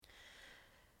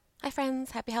Hi, friends.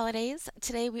 Happy holidays.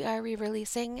 Today we are re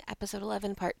releasing episode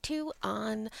 11, part 2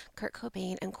 on Kurt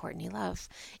Cobain and Courtney Love.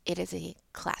 It is a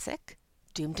classic,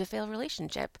 doomed to fail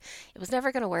relationship. It was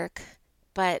never going to work,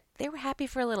 but they were happy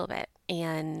for a little bit.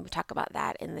 And we talk about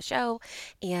that in the show.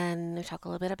 And we talk a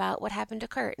little bit about what happened to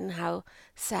Kurt and how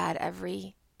sad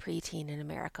every preteen in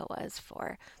America was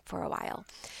for a while.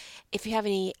 If you have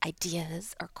any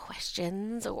ideas or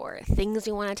questions or things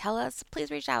you want to tell us,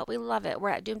 please reach out. We love it.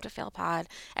 We're at doomtofailpod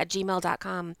at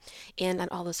gmail.com and on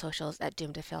all the socials at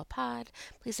doomtofailpod.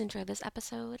 Please enjoy this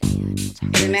episode and we'll talk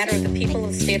In the matter of the people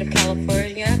of the state of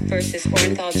California versus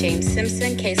Orenthal James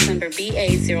Simpson, case number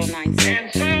BA096.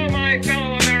 And so, my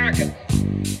fellow Americans,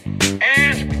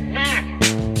 ask not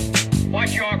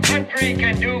what your country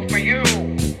can do for you.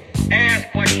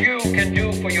 Ask what you can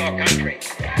do for your country.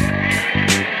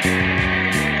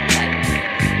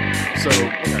 So,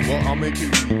 okay, well, I'll make the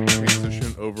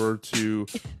transition over to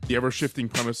the ever-shifting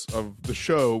premise of the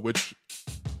show, which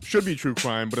should be true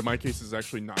crime, but in my case is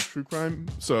actually not true crime.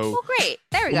 So, well, great.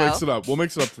 There we we'll go. mix it up. We'll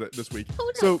mix it up this week.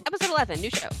 Oh, no. So, Episode 11, new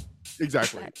show.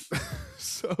 exactly.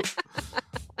 So,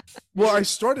 well, I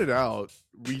started out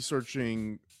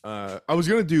researching. I was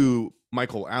going to do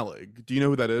Michael Alec. Do you know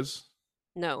who that is?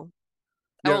 No.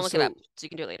 I Yeah, won't look it up, so you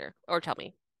can do it later. Or tell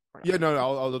me. Yeah, no,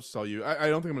 I'll just tell you. I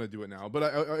don't think I'm going to do it now, but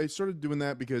I started doing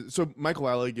that because Michael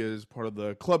Alec is part of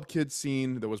the club kid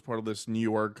scene that was part of this New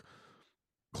York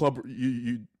club.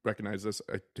 You recognize this?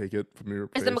 I take it from your Is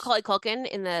face. the Macaulay Culkin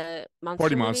in the Monster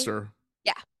Party movie? Monster?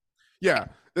 Yeah. Yeah,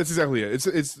 that's exactly it.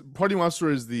 It's Party Monster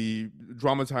is the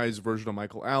dramatized version of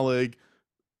Michael Alec.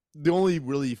 The only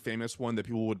really famous one that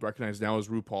people would recognize now is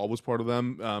RuPaul was part of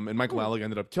them, and Michael Alec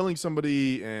ended up killing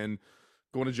somebody and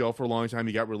going to jail for a long time.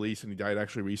 He got released and he died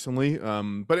actually recently.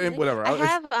 But Really? whatever.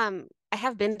 I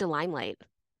have been to Limelight,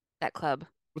 that club.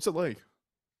 What's it like?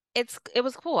 It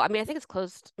was cool. I mean, I think it's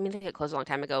closed. I mean, I think it closed a long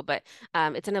time ago, but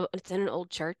it's in an old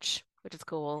church, which is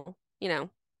cool. You know.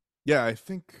 Yeah, I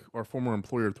think our former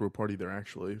employer threw a party there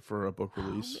actually for a book Oh,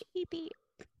 release. maybe.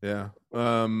 Yeah.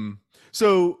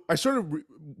 So I started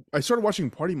watching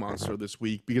Party Monster this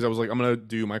week because I was like, I'm gonna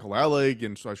do Michael Alec,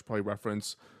 and so I should probably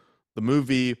reference the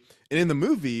movie. And in the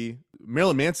movie,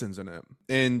 Marilyn Manson's in it,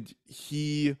 and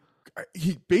he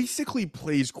basically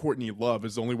plays Courtney Love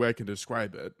is the only way I can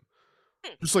describe it.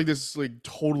 Just like this, like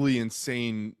totally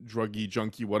insane, druggy,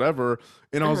 junkie, whatever.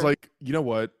 And I was like, you know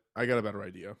what? I got a better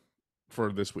idea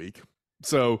for this week.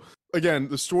 So again,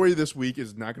 the story this week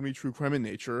is not going to be true crime in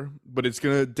nature, but it's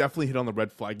going to definitely hit on the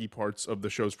red flaggy parts of the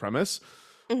show's premise.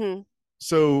 Mm-hmm.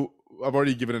 So I've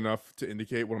already given enough to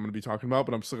indicate what I'm going to be talking about,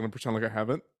 but I'm still going to pretend like I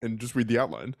haven't and just read the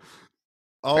outline.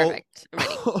 Perfect. I'm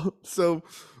ready. So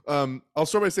I'll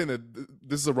start by saying that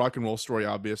this is a rock and roll story,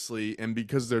 obviously, and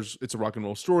because it's a rock and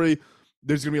roll story,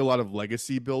 there's going to be a lot of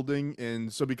legacy building,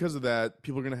 and so because of that,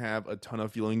 people are going to have a ton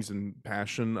of feelings and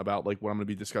passion about like what I'm going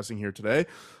to be discussing here today.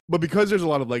 But because there's a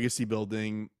lot of legacy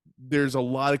building, there's a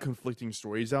lot of conflicting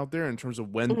stories out there in terms of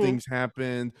when things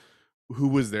happened, who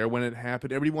was there when it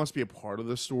happened. Everybody wants to be a part of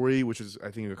the story, which is,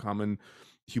 I think, a common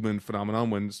human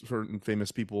phenomenon when certain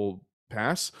famous people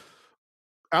pass.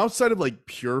 Outside of like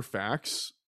pure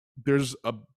facts, there's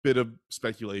a bit of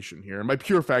speculation here. And by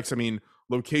pure facts, I mean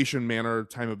location, manner,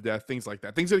 time of death, things like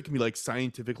that. Things that can be like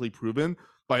scientifically proven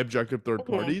by objective third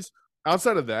parties.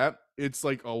 Outside of that, it's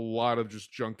like a lot of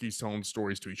just junkies telling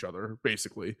stories to each other,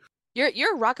 basically.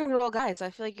 You're a rock and roll guy, so I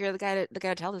feel like you're the guy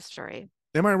to tell this story.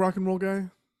 Am I a rock and roll guy?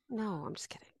 No, I'm just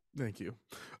kidding. Thank you.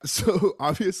 So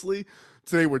obviously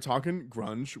today we're talking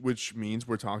grunge, which means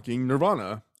we're talking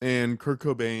Nirvana and Kurt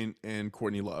Cobain and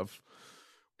Courtney Love,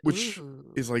 which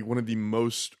is like one of the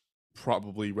most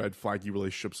probably red flaggy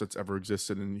relationships that's ever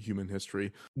existed in human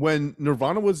history. When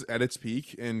Nirvana was at its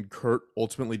peak and Kurt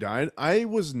ultimately died, I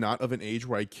was not of an age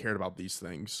where I cared about these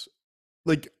things.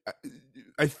 Like,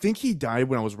 I think he died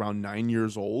when I was around 9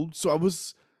 years old. So I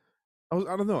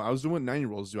don't know. I was doing what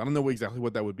 9-year-olds do. I don't know exactly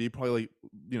what that would be. Probably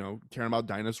like, caring about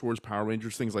dinosaurs, Power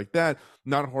Rangers, things like that.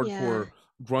 Not hardcore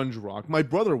grunge rock. My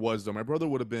brother was, though. My brother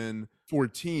would have been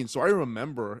 14. So I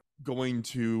remember going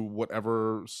to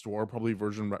whatever store, probably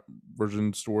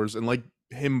Virgin stores, and like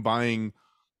him buying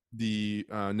the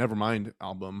Nevermind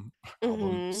album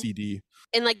CD.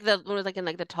 In like in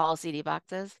like the tall CD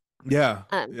boxes. Yeah.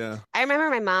 I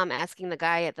remember my mom asking the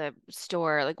guy at the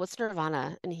store, like, what's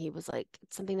Nirvana? And he was like,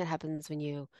 it's something that happens when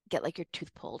you get like your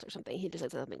tooth pulled or something. He just like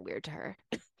said something weird to her.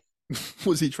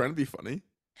 Was he trying to be funny?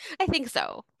 I think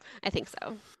so.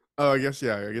 Oh, I guess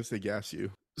they gas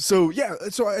you. So yeah,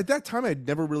 so at that time I'd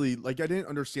never really I didn't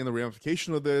understand the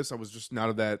ramification of this. I was just not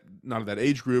of that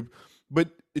age group. but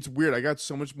it's weird. I got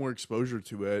so much more exposure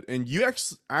to it, and you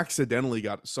accidentally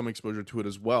got some exposure to it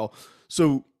as well.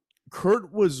 So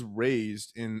Kurt was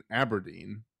raised in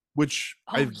Aberdeen, which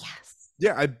Oh, yes.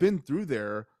 I've been through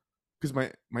there because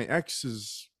my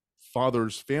ex's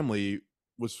father's family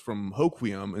was from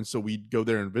Hoquiam, and so we'd go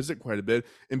there and visit quite a bit.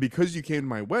 And because you came to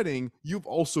my wedding, you've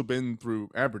also been through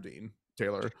Aberdeen,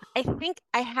 Taylor. I think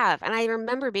I have. And I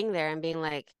remember being there and being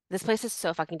like, this place is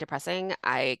so fucking depressing.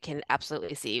 I can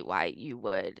absolutely see why you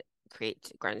would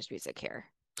create grunge music here.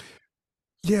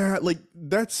 Yeah, like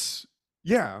that's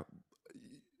yeah.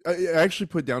 I actually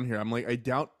put down here. I'm like, I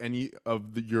doubt any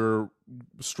of your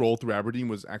stroll through Aberdeen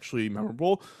was actually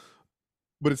memorable,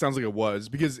 but it sounds like it was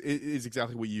because it is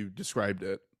exactly what you described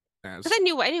it Because as. I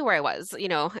knew where I was, you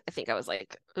know. I think I was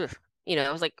like, ugh. You know,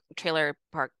 it was like trailer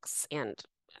parks and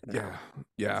I don't know. Yeah, It was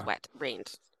yeah, wet,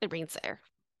 rained. It rains there.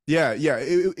 yeah.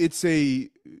 It's a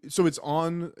so it's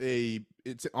on a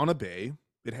bay.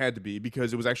 It had to be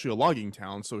because it was actually a logging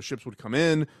town. So ships would come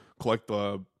in, collect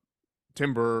the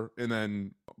timber, and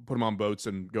then put them on boats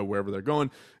and go wherever they're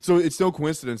going. So it's no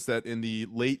coincidence that in the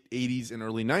late 80s and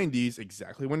early 90s,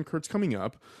 exactly when Kurt's coming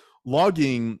up,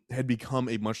 logging had become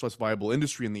a much less viable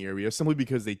industry in the area simply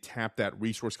because they tapped that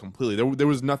resource completely. There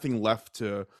was nothing left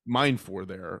to mine for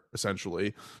there,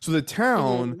 essentially. So the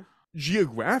town Hmm.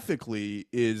 geographically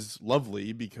is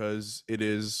lovely because it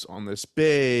is on this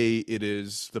bay. It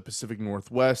is the Pacific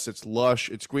Northwest. It's lush.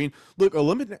 It's green. Look,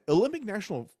 Olympic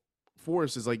National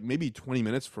Forest is like maybe 20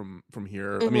 minutes from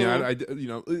here. I mean, Hmm. you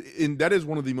know, and that is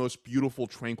one of the most beautiful,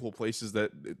 tranquil places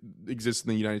that exists in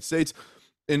the United States.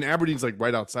 And Aberdeen's like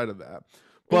right outside of that.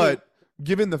 Hmm. But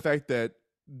given the fact that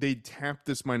they tapped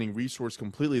this mining resource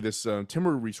completely, this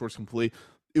timber resource completely,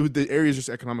 the area is just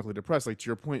economically depressed. Like to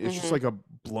your point, it's just Hmm. like a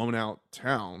blown out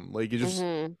town. Like it just,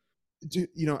 Hmm.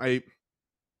 you know, I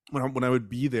when I would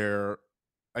be there,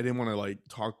 I didn't want to like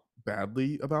talk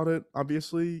badly about it,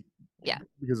 obviously, Yeah.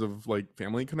 because of like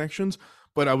family connections.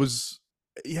 But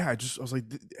yeah, I was like,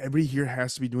 everybody here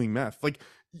has to be doing meth. Like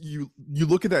you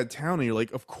look at that town and you're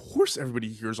like, of course everybody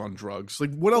here is on drugs.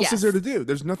 Like, what else is there Yes. to do?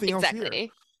 There's nothing else here.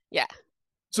 Exactly. Yeah.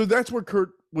 So that's where Kurt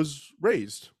was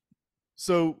raised.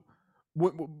 So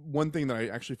one thing that I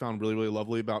actually found really really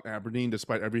lovely about Aberdeen,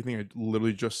 despite everything I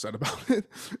literally just said about it,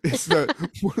 is that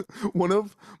one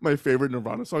of my favorite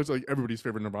Nirvana songs, like everybody's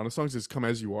favorite Nirvana songs, is "Come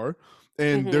as You Are,"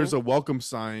 and Hmm. there's a welcome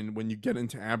sign when you get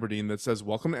into Aberdeen that says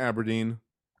 "Welcome to Aberdeen,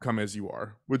 come as you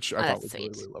are," which I Oh, thought that's was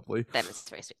really sweet. really lovely. That is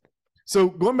very sweet. So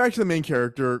going back to the main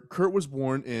character, Kurt was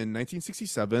born in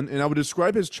 1967, and I would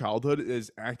describe his childhood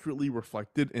as accurately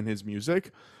reflected in his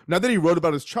music. Not that he wrote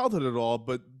about his childhood at all,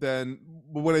 but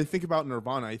when I think about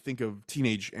Nirvana, I think of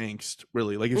teenage angst,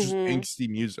 really. Like it's just Hmm. angsty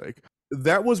music.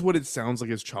 That was what it sounds like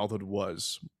his childhood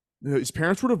was. His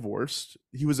parents were divorced.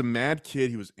 He was a mad kid.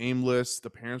 He was aimless. The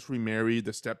parents remarried.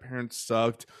 The step parents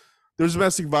sucked. There's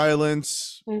domestic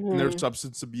violence and there's Hmm.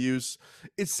 substance abuse.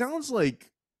 It sounds like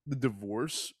the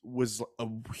divorce was a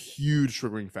huge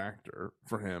triggering factor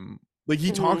for him. Like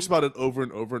he talks Hmm. about it over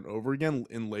and over and over again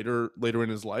in later in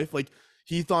his life. Like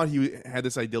he thought he had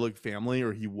this idyllic family,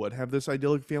 or he would have this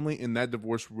idyllic family, and that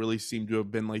divorce really seemed to have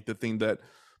been like the thing that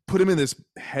put him in this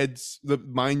the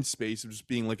mind space of just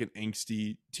being like an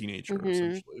angsty teenager, Hmm.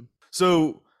 essentially.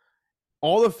 So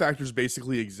all the factors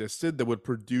basically existed that would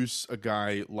produce a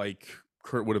guy like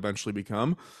Kurt would eventually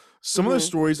become. Some of the Hmm.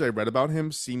 stories I read about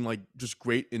him seem like just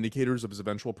great indicators of his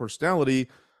eventual personality.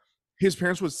 His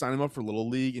parents would sign him up for Little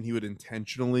League, and he would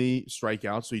intentionally strike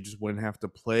out so he just wouldn't have to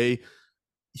play.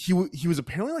 He was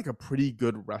apparently like a pretty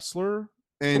good wrestler,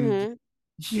 and Hmm.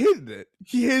 he hated it.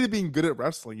 He hated being good at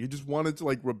wrestling. He just wanted to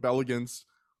like rebel against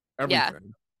Yeah, everything.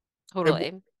 And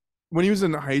totally. when he was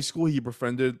in high school, he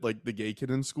befriended like the gay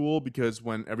kid in school because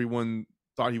when everyone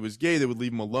thought he was gay, they would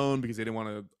leave him alone because they didn't want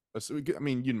to. I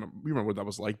mean, you remember what that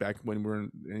was like back when we were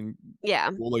in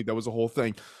Yeah. school. Like that was a whole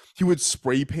thing. He would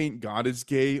spray paint "God is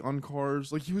gay" on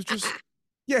cars. Like he was just,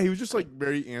 yeah, he was just like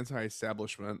very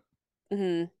anti-establishment.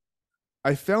 Hmm.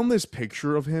 I found this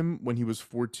picture of him when he was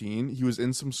 14. He was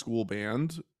in some school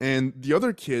band, and the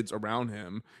other kids around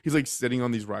him, he's like sitting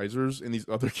on these risers, and these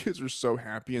other kids are so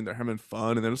happy and they're having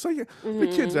fun, and they're just like the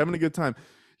kids are Hmm. having a good time.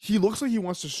 He looks like he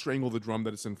wants to strangle the drum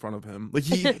that is in front of him. Like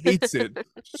he hates it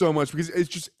so much because it's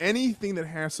just anything that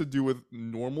has to do with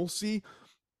normalcy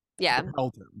Yeah.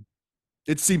 repelled him.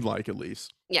 It seemed like, at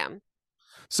least. Yeah.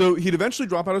 So he'd eventually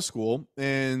drop out of school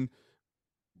and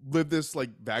lived this like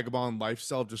vagabond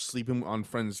lifestyle, just sleeping on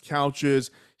friends'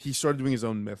 couches. He started doing his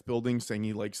own myth building, saying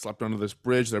he like slept under this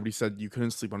bridge. That everybody said you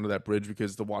couldn't sleep under that bridge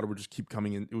because the water would just keep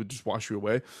coming in; it would just wash you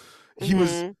away. He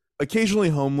was Hmm. occasionally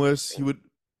homeless. He would,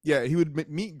 yeah, he would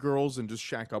meet girls and just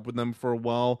shack up with them for a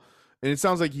while. And it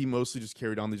sounds like he mostly just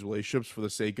carried on these relationships for the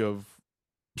sake of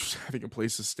just having a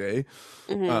place to stay.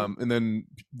 Mm-hmm. And then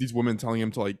these women telling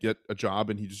him to like get a job,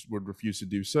 and he just would refuse to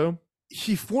do so.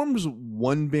 He forms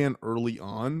one band early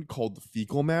on called the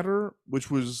Fecal Matter, which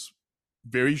was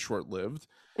very short lived.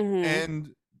 Mm-hmm. And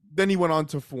then he went on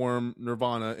to form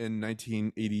Nirvana in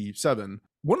 1987.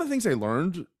 One of the things I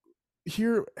learned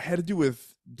here had to do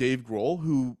with Dave Grohl,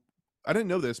 who I didn't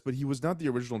know this, but he was not the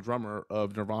original drummer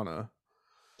of Nirvana.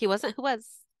 He wasn't. Who was?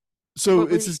 So What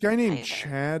it's was this guy named either?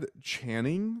 Chad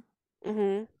Channing.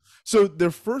 Mm-hmm. So their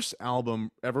first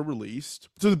album ever released,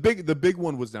 so the big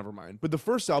one was Nevermind, but the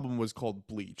first album was called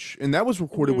Bleach, and that was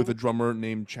recorded with Mm-hmm. a drummer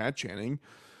named Chad Channing.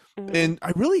 Mm-hmm. And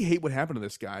I really hate what happened to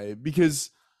this guy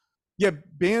because yeah,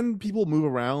 band people move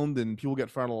around and people get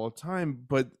fired all the time,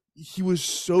 but he was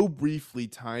so briefly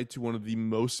tied to one of the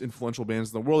most influential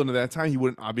bands in the world, and at that time he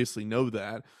wouldn't obviously know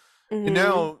that. And Mm-hmm.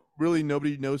 now really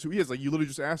nobody knows who he is. Like you literally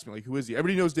just asked me, like, who is he?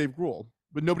 Everybody knows Dave Grohl,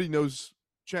 but nobody knows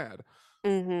Chad.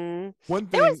 Mm-hmm. One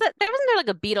There was thing there wasn't there like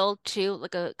a Beatle too,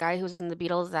 like a guy who was in the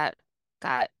Beatles got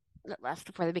that left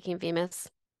before they became famous.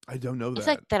 I don't know I feel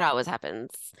like that. that always happens.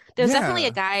 There's definitely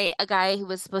Yeah. a guy who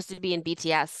was supposed to be in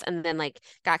BTS and then like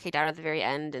got kicked out at the very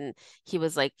end, and he's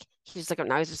just like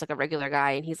now he's just like a regular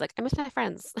guy, and he's like, I miss my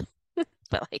friends.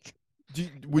 But like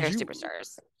Would they're you?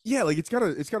 superstars. Yeah, like it's got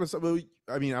a. Well,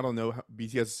 I mean, I don't know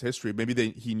BTS's history. Maybe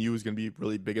he knew it was gonna be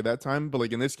really big at that time, but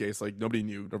like in this case, like nobody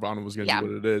knew Nirvana was gonna be Yeah.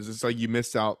 what it is. It's like you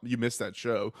missed out. You missed that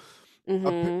show.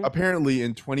 Mm-hmm. Apparently,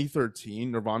 in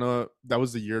 2013, Nirvana. That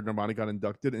was the year Nirvana got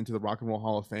inducted into the Rock and Roll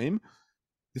Hall of Fame.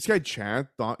 This guy Chad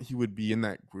thought he would be in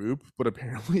that group, but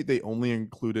apparently they only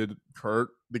included Kurt,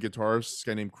 the guitarist, this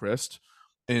guy named Chris,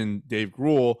 and Dave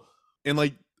Grohl. And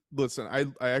like, listen, I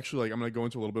actually like I'm gonna go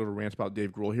into a little bit of a rant about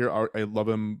Dave Grohl here. I love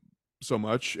him so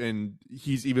much, and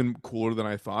he's even cooler than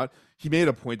I thought. He made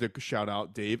a point to shout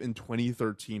out Dave in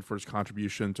 2013 for his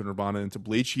contribution to Nirvana and to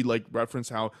Bleach. He like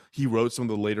referenced how he wrote some of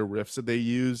the later riffs that they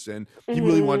used, and he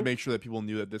really wanted to Mm-hmm. make sure that people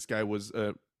knew that this guy was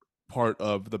a part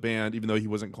of the band, even though he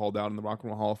wasn't called out in the Rock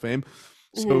and Roll Hall of Fame.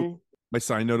 So, Mm-hmm. my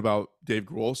side note about Dave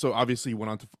Grohl. So, obviously, he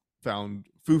went on to found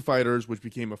Foo Fighters, which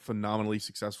became a phenomenally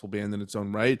successful band in its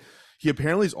own right. He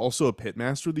apparently is also a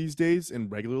pitmaster these days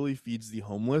and regularly feeds the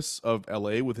homeless of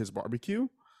LA with his barbecue. Which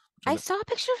I is, saw a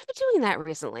picture of him doing that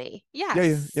recently. yeah, yeah,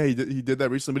 Yes. yeah. He did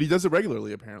that recently, but he does it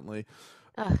regularly apparently.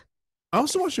 Ugh, I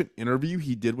also watched an interview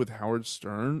he did with Howard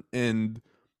Stern, and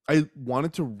I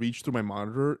wanted to reach through my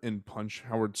monitor and punch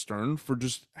Howard Stern for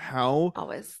just how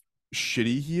always.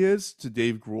 shitty he is to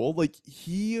Dave Grohl. Like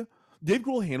Dave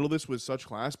Grohl handled this with such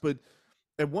class, but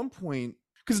at one point,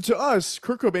 because to us,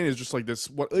 Kurt Cobain is just like this.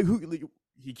 What like, who like,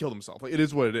 he killed himself. Like it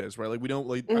is what it is, right? Like we don't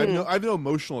like. Mm-hmm. I have no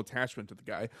emotional attachment to the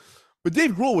guy, but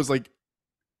Dave Grohl was like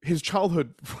his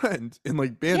childhood friend and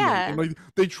like bandmate, and Yeah. like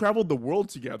they traveled the world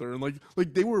together, and like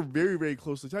they were very very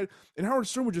closely tied. And Howard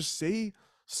Stern would just say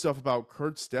stuff about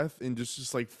Kurt's death in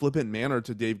just like flippant manner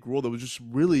to Dave Grohl that was just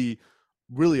really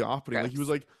really off-putting. Like Gross.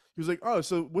 he was like, oh,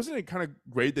 so wasn't it kind of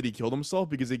great that he killed himself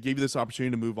because they gave you this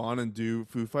opportunity to move on and do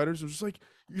Foo Fighters? It was just like,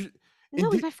 and No,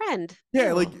 he's my friend.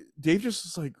 yeah, like Ew. Dave just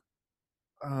was like,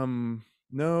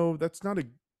 no, that's not a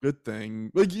good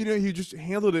thing. Like he just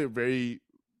handled it very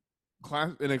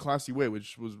in a classy way,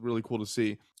 which was really cool to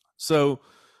see. So,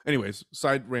 anyways,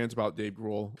 side rant about Dave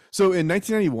Grohl. So in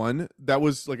 1991, that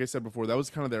was like I said before, that was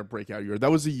kind of their breakout year.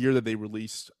 That was the year that they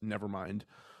released Nevermind.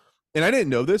 And I didn't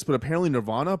know this, but apparently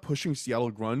Nirvana pushing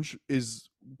Seattle grunge is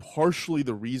partially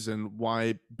the reason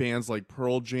why bands like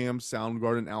Pearl Jam,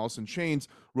 Soundgarden, Alice in Chains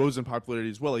rose in popularity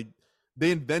as well. Like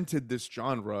they invented this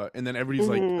genre, and then everybody's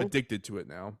like Mm-hmm. addicted to it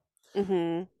now.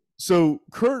 Mm-hmm. So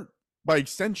Kurt, by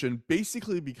extension,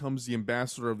 basically becomes the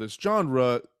ambassador of this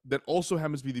genre that also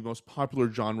happens to be the most popular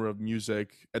genre of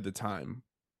music at the time.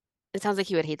 It sounds like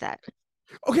you would hate that.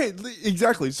 Okay,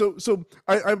 exactly. So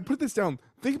I put this down.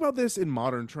 Think about this in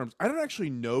modern terms. I don't actually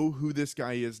know who this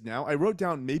guy is now. I wrote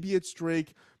down maybe it's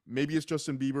Drake, maybe it's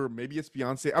Justin Bieber, maybe it's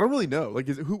Beyonce. I don't really know. Like,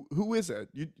 who is it?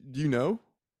 Do you know?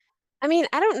 I mean,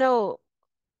 I don't know.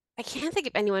 I can't think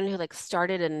of anyone who like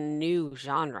started a new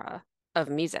genre of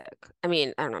music. I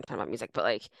mean, I don't know I'm talking about music, but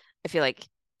like I feel like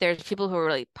there's people who are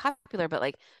really popular, but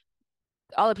like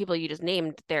all the people you just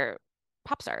named, they're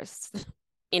pop stars.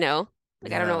 You know?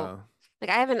 Like I don't know. Yeah. Like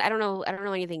I don't know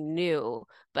anything new,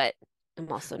 but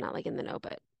I'm also not like in the know,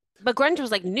 but grunge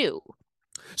was like new.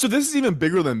 So this is even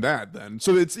bigger than that. Then,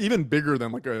 so it's even bigger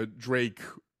than like a Drake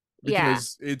Yeah.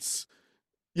 because it's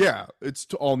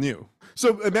all new.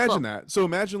 So imagine Cool. that. So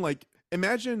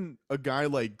imagine a guy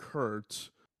like Kurt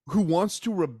who wants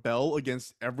to rebel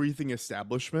against everything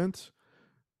establishment,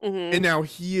 and Hmm. now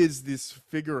he is this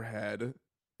figurehead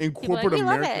in People are corporate like, we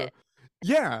love America. it.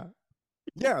 Yeah.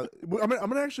 Yeah, I'm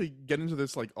gonna actually get into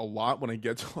this like a lot when I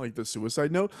get to like the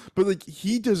suicide note, but like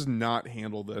he does not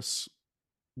handle this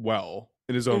well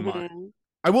in his own mind. Hmm.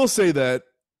 I will say that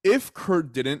if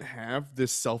Kurt didn't have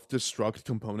this self-destruct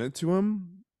component to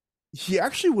him, he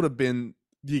actually would have been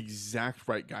the exact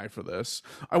right guy for this.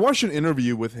 I watched an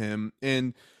interview with him,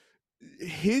 and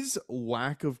his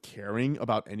lack of caring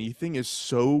about anything is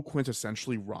so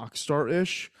quintessentially rock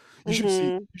star-ish. You should see,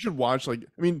 Hmm. you should watch, like,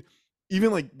 I mean,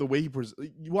 even like the way you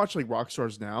watch like rock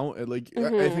stars now, and like I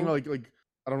think Hmm. like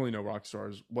I don't really know rock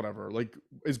stars, whatever. Like,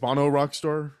 is Bono a rock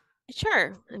star?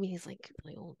 Sure. I mean, he's like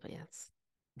really old, but yes.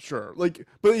 Sure. Like,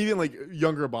 but even like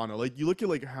younger Bono, like you look at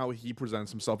like how he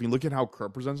presents himself, you look at how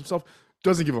Kurt presents himself,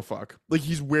 doesn't give a fuck. Like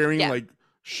he's wearing Yeah. like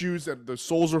shoes that the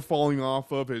soles are falling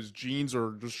off of, his jeans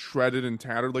are just shredded and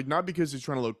tattered. Like not because he's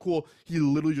trying to look cool, he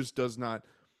literally just does not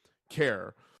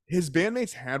care. His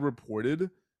bandmates had reported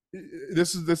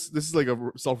this is like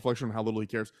a self-reflection on how little he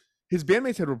cares. His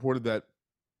bandmates had reported that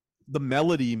the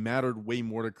melody mattered way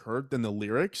more to Kurt than the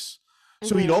lyrics.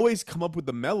 So he'd Hmm. always come up with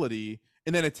the melody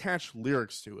and then attach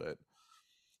lyrics to it.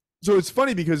 So it's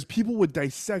funny because people would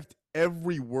dissect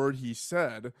every word he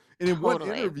said. And Totally.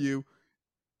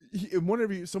 in one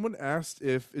interview, someone asked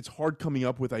if it's hard coming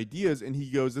up with ideas, and he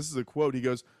goes, "This is a quote." He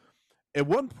goes, "At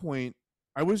one point,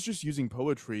 I was just using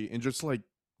poetry and just like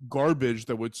garbage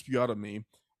that would spew out of me.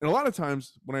 And a lot of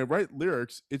times when I write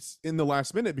lyrics, it's in the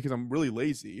last minute because I'm really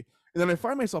lazy. And then I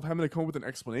find myself having to come up with an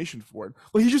explanation for it.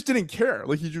 Like he just didn't care.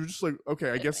 Like he was just like,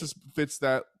 okay, I guess Really. this fits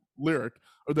that lyric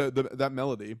or the that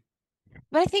melody."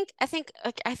 But I think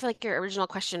like I feel like your original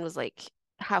question was like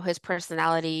how his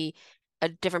personality, a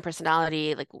different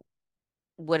personality, like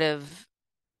would have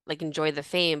like enjoyed the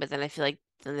fame, but then I feel like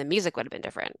then the music would have been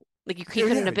different. Like he Yeah, couldn't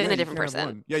yeah, have yeah. been a You different can't have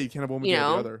person, one. Yeah, you can't have one you without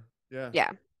the know? other. Yeah,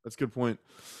 Yeah. that's a good point.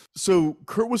 So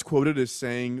Kurt was quoted as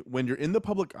saying, "When you're in the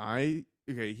public eye,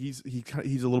 okay, he's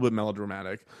a little bit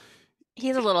melodramatic.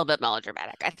 He's a little bit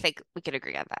melodramatic. I think we could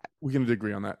agree on that. We can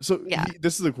agree on that." So Yeah.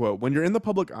 this is a quote: "When you're in the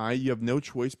public eye, you have no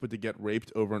choice but to get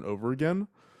raped over and over again.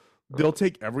 They'll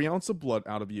take every ounce of blood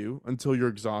out of you until you're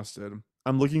exhausted.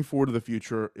 I'm looking forward to the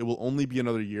future. It will only be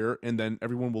another year, and then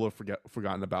everyone will have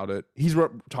forgotten about it." He's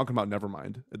talking about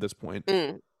Nevermind at this point.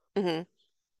 Mm. Hmm.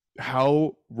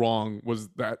 How wrong was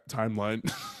that timeline?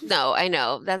 No, I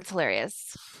know. That's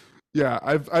hilarious. Yeah,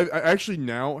 I actually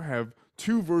now have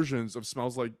two versions of Smell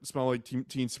Like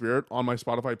Teen Spirit on my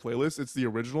Spotify playlist. It's the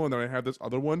original, and then I have this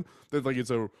other one that like it's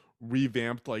a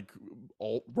revamped like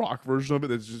alt rock version of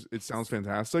it. It's just it sounds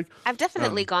fantastic. I've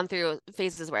definitely Um, gone through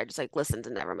phases where I just like listened to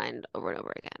Nevermind over and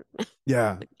over again.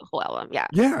 yeah, Like the whole album. Yeah.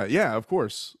 yeah, yeah. Of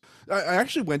course, I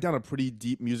actually went down a pretty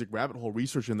deep music rabbit hole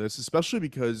researching this, especially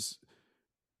because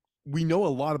we know a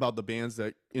lot about the bands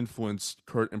that influenced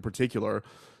Kurt in particular.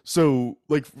 So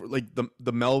like the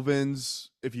Melvins,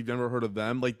 if you've never heard of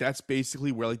them, like that's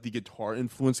basically where like the guitar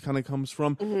influence kind of comes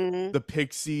from. Hmm. The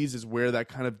Pixies is where that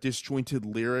kind of disjointed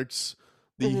lyrics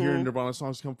that you hear in Hmm. Nirvana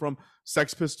songs come from.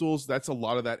 Sex Pistols, that's a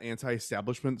lot of that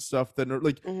anti-establishment stuff that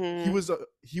like Hmm.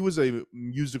 he was a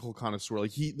musical connoisseur.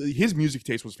 Like his music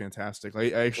taste was fantastic. I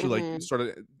actually like Hmm.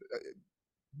 started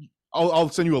I'll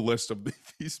send you a list of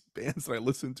these bands that I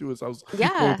listened to as I was going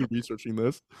Yeah. through researching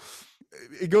this.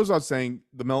 It goes without saying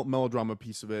the melodrama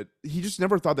piece of it. He just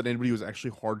never thought that anybody was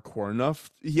actually hardcore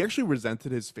enough. He actually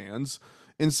resented his fans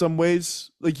in some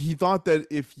ways. Like he thought that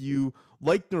if you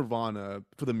liked Nirvana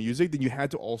for the music, then you had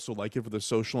to also like it for the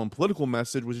social and political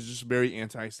message, which is just very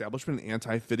anti-establishment,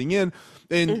 anti-fitting in.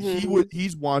 And Hmm.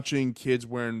 he's watching kids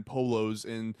wearing polos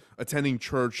and attending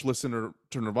church, listening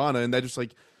to Nirvana, and that just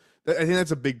like I think that's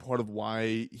a big part of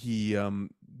why he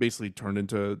basically turned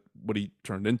into what he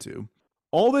turned into.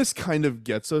 All this kind of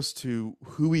gets us to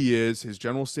who he is, his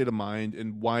general state of mind,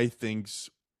 and why things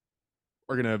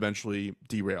are going to eventually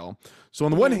derail. So,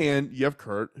 on the one Hmm. hand, you have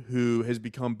Kurt, who has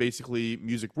become basically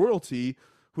music royalty,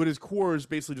 who at his core is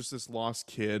basically just this lost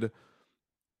kid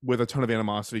with a ton of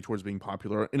animosity towards being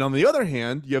popular. And on the other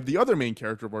hand, you have the other main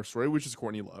character of our story, which is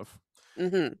Courtney Love.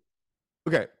 Hmm.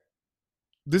 Okay,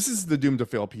 this is the doomed to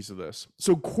fail piece of this.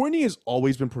 So Courtney has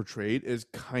always been portrayed as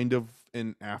kind of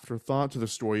an afterthought to the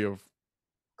story of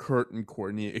Kurt and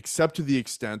Courtney, except to the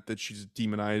extent that she's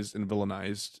demonized and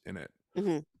villainized in it.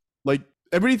 Hmm. Like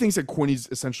everybody thinks that Courtney's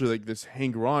essentially like this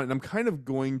hanger on, and I'm kind of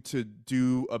going to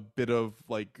do a bit of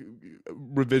like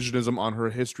revisionism on her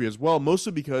history as well,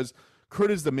 mostly because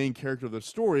Kurt is the main character of the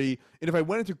story. And if I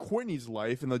went into Courtney's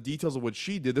life and the details of what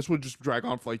she did, this would just drag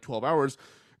on for like 12 hours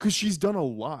because she's done a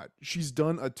lot. She's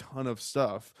done a ton of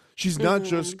stuff. She's not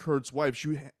just Hmm. Kurt's wife.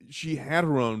 She had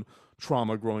her own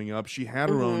trauma growing up. She had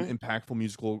her own Mhm. impactful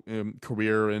musical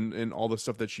career and all the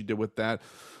stuff that she did with that.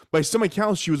 By some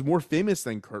accounts, she was more famous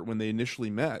than Kurt when they initially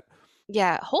met.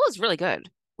 Yeah, Hole is really good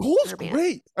for Hole's her band.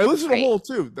 great. I It's listen to great. Hole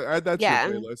too. Add that to your Yeah.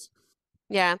 playlist.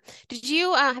 Yeah. Did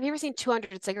you have you ever seen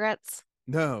 200 Cigarettes?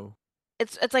 No,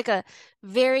 It's like a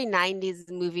very 90s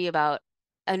movie about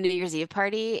a New Year's Eve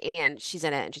party, and she's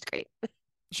in it and she's great.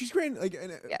 she's great. Like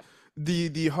Yeah.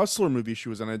 the Hustler movie she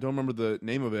was in, I don't remember the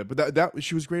name of it, but that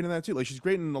she was great in that too. Like she's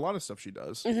great in a lot of stuff she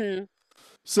does. Hmm.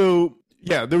 So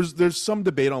yeah, there's some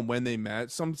debate on when they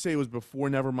met. Some say it was before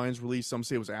Nevermind's release. Some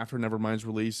say it was after Nevermind's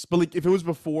release. But like if it was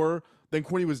before, then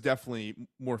Courtney was definitely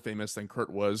more famous than Kurt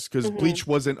was because Hmm. Bleach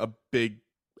wasn't a big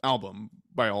album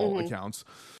by all Hmm. accounts.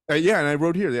 Yeah, and I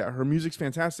wrote here, yeah, her music's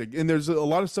fantastic, and there's a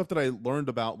lot of stuff that I learned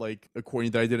about like Courtney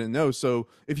that I didn't know. So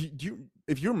if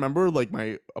you remember like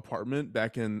my apartment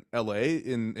back in L.A.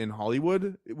 in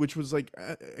Hollywood, which was like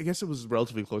I guess it was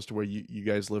relatively close to where you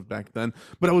guys lived back then,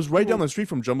 but I was right down Hmm. the street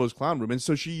from Jumbo's Clown Room, and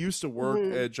so she used to work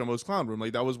Hmm. at Jumbo's Clown Room.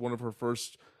 Like that was one of her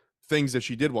first things that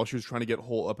she did while she was trying to get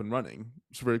Hole up and running.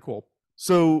 It's very cool.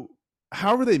 So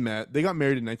however they met, they got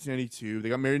married in 1992. They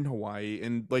got married in Hawaii,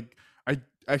 and like I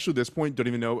actually at this point don't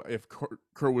even know if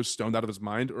Kurt was stoned out of his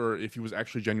mind or if he was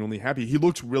actually genuinely happy. He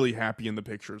looked really happy in the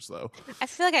pictures though. I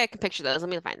feel like I can picture those. Let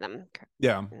me find them.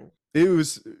 Yeah. It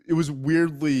was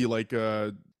weirdly like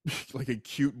a like a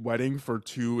cute wedding for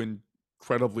two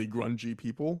incredibly grungy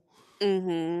people.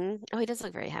 Mm-hmm. Oh, he does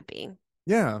look very happy.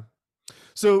 Yeah.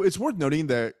 So it's worth noting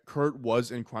that Kurt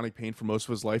was in chronic pain for most of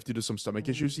his life due to some stomach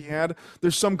issues he had.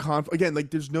 There's some again,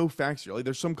 like there's no facts here. Like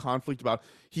there's some conflict about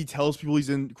he tells people he's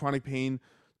in chronic pain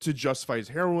to justify his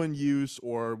heroin use,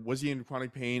 or was he in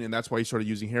chronic pain and that's why he started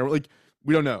using heroin? Like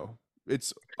we don't know.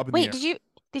 It's up in the Wait, air.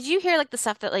 did you hear like the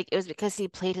stuff that like it was because he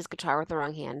played his guitar with the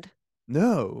wrong hand?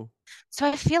 No. So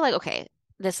I feel like, okay,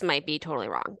 this might be totally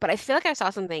wrong, but I feel like I saw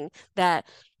something that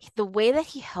the way that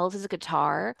he held his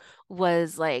guitar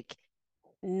was like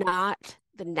not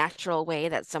the natural way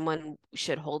that someone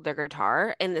should hold their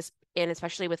guitar, and this and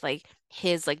especially with like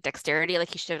his like dexterity, like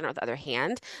he should have done it with the other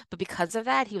hand. But because of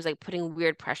that, he was like putting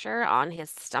weird pressure on his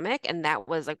stomach, and that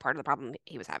was like part of the problem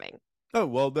he was having. Oh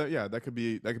well, that could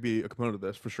be a component of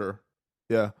this for sure.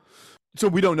 Yeah. So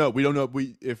we don't know. We don't know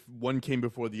if one came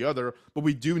before the other, but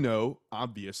we do know,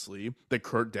 obviously, that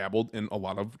Kurt dabbled in a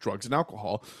lot of drugs and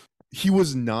alcohol. He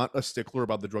was not a stickler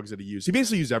about the drugs that he used. He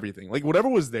basically used everything. Like whatever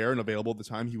was there and available at the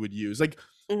time, he would use. Like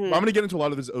I'm Hmm. gonna get into a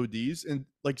lot of his ODs, and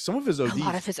like some of his A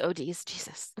lot of ODs, his ODs,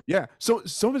 Jesus. yeah. So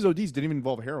some of his ODs didn't even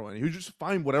involve heroin. He would just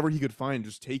find whatever he could find,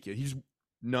 just take it. He's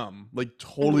numb, like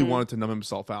totally Hmm. wanted to numb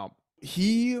himself out.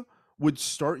 He would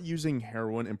start using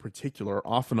heroin in particular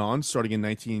off and on starting in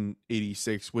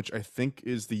 1986, which I think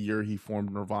is the year he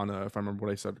formed Nirvana, if I remember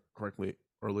what I said correctly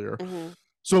earlier. Hmm.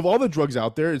 So of all the drugs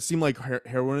out there, it seemed like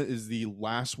heroin is the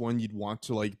last one you'd want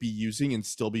to like be using and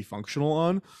still be functional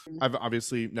on. I've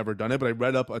obviously never done it, but I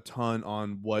read up a ton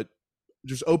on what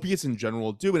just opiates in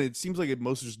general do, and it seems like it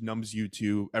mostly just numbs you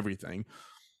to everything.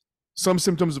 Some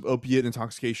symptoms of opiate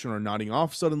intoxication are nodding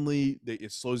off suddenly.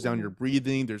 It slows down your Hmm.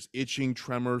 breathing. There's itching,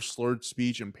 tremor, slurred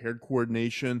speech, impaired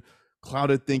coordination,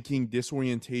 clouded thinking,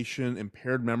 disorientation,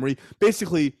 impaired memory.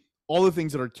 Basically, all the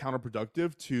things that are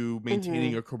counterproductive to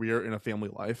maintaining Hmm. a career in a family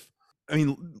life. I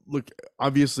mean, look,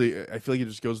 obviously, I feel like it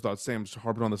just goes without saying. I'm just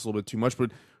harping on this a little bit too much,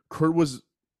 but Kurt was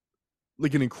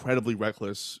like an incredibly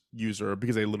reckless user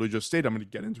because I literally just stated I'm going to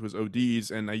get into his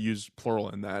ODs and I used plural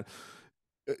in that.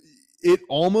 Uh, It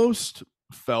almost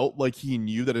felt like he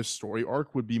knew that his story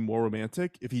arc would be more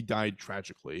romantic if he died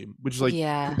tragically, which is like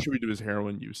Yeah. contributed to his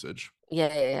heroin usage.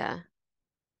 Yeah, yeah, yeah.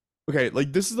 Okay,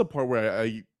 like this is the part where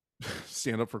I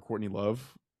stand up for Courtney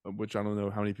Love, which I don't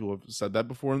know how many people have said that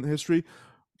before in history.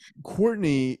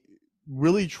 Courtney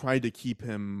really tried to keep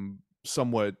him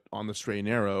somewhat on the straight and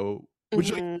narrow,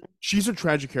 which like Hmm. she's a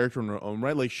tragic character in her own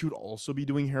right. Like she would also be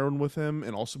doing heroin with him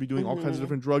and also be doing all kinds of Hmm.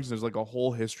 different drugs. And there's like a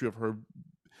whole history of her.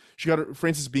 She got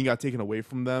Frances Bean got taken away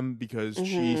from them because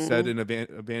she said Hmm. in a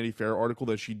Vanity Fair article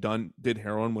that she did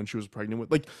heroin when she was pregnant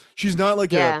with. Like she's not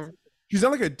like a Yeah. she's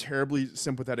not like a terribly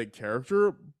sympathetic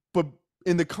character, but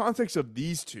in the context of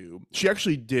these two, she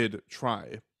actually did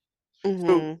try.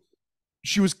 So Hmm.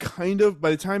 she was kind of,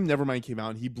 by the time Nevermind came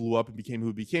out and he blew up and became who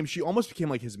he became, she almost became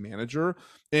like his manager.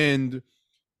 And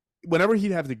whenever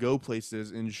he'd have to go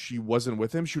places and she wasn't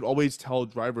with him, she would always tell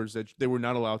drivers that they were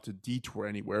not allowed to detour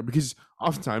anywhere because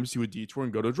oftentimes he would detour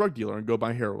and go to a drug dealer and go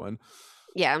buy heroin.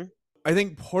 Yeah. I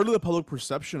think part of the public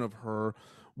perception of her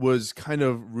was kind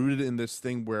of rooted in this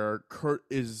thing where Kurt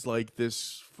is like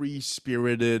this free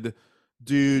spirited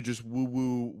dude, just woo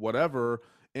woo, whatever.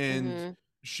 And Hmm.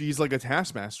 she's like a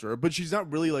taskmaster, but she's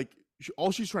not really like,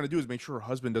 all she's trying to do is make sure her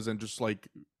husband doesn't just like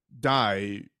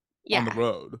die on the Yeah.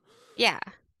 road. Yeah.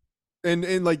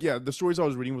 And like, yeah, the stories I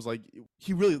was reading was like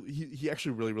he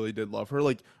actually really did love her.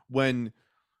 Like when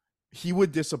he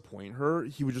would disappoint her,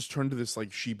 he would just turn to this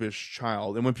like sheepish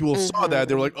child. And when people saw that,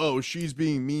 they were Mhm. like, "Oh, she's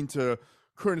being mean to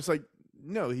Kurt." And it's like,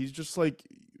 no, he's just like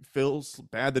feels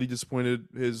bad that he disappointed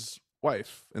his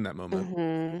wife in that moment.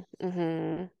 Mhm.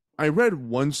 Mhm. I read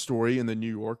one story in the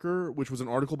New Yorker, which was an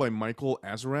article by Michael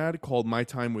Azarad called "My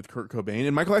Time with Kurt Cobain,"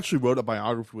 and Michael actually wrote a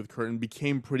biography with Kurt and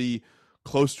became pretty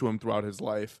close to him throughout his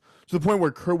life, to the point where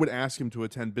Kurt would ask him to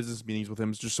attend business meetings with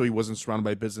him just so he wasn't surrounded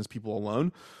by business people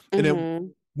alone. And at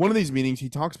Mhm. one of these meetings, he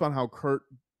talks about how Kurt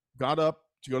got up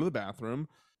to go to the bathroom.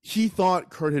 He thought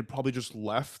Kurt had probably just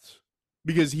left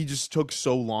because he just took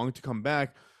so long to come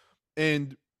back.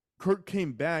 And Kurt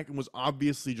came back and was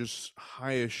obviously just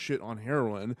high as shit on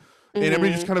heroin. And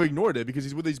everybody just Mhm. kind of ignored it because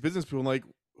he's with these business people and like,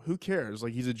 who cares?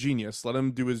 Like, he's a genius. Let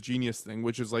him do his genius thing,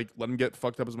 which is like, let him get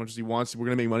fucked up as much as he wants. We're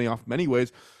going to make money off him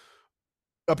anyways.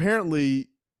 Apparently,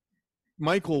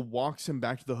 Michael walks him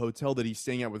back to the hotel that he's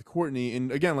staying at with Courtney.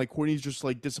 And again, like, Courtney's just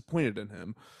like disappointed in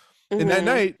him. And that Mhm.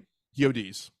 night, he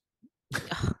ODs. Ugh.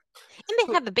 And they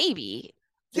So, have a baby.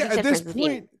 yeah, He at said this Francis Bean.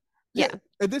 point, yeah, Yeah.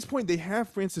 at this point they have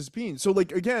Francis Bean. So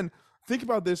like again, think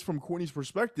about this from Courtney's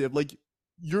perspective. Like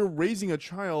you're raising a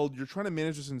child, you're trying to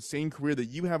manage this insane career that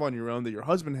you have on your own, that your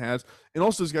husband has, and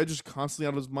also this guy just constantly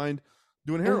out of his mind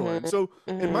doing heroin. Mhm. So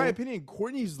in my Mhm. opinion,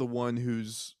 Courtney's the one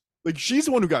who's like she's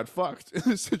the one who got fucked in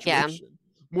this Yeah. situation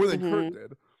more than Kurt Mhm.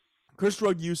 did. Kurt's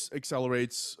drug use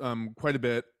accelerates quite a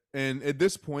bit. And at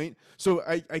this point, so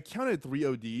I counted 3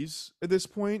 ODs at this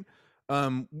point,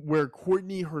 where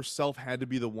Courtney herself had to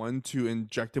be the one to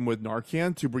inject him with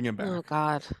Narcan to bring him Oh back.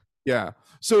 God. Yeah.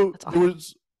 So That's there awful.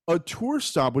 was a tour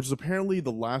stop, which is apparently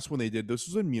the last one they did. This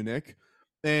was in Munich.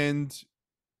 And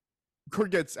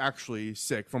Kurt gets actually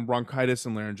sick from bronchitis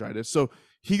and laryngitis. So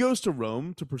he goes to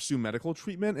Rome to pursue medical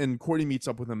treatment, and Courtney meets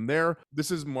up with him there.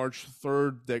 This is March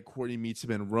 3rd that Courtney meets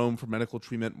him in Rome for medical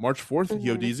treatment. March 4th, he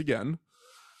Mhm. ODs again.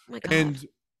 Oh my God. And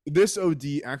this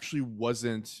OD actually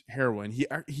wasn't heroin. He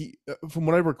from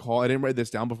what I recall, I didn't write this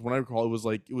down, but from what I recall,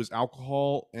 it was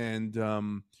alcohol and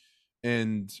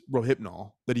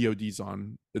Rohypnol that he ODs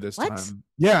on at this What? time.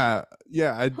 Yeah,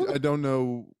 yeah. Who? I don't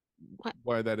know What?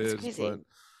 why that That's is, crazy. but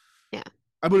Yeah.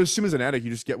 I would assume as an addict,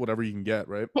 you just get whatever you can get,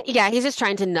 right? Yeah. He's just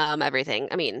trying to numb everything.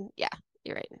 I mean, yeah.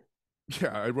 You're right. Yeah,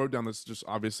 I wrote down this just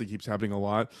obviously keeps happening a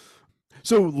lot.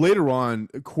 So later on,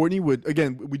 Courtney would,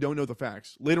 again, we don't know the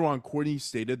facts. Later on, Courtney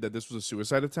stated that this was a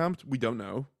suicide attempt. We don't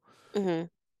know. Mhm.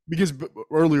 Because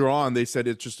earlier on, they said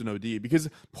it's just an OD. Because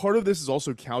part of this is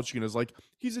also couching it as like,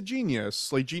 he's a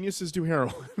genius. Like, geniuses do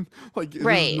heroin. Like, this is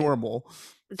Right. normal.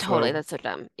 Totally. So, That's so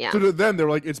dumb. so Yeah. to them, they're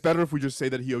like, it's better if we just say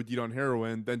that he OD'd on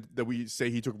heroin than that we say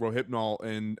he took Rohypnol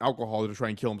and alcohol to try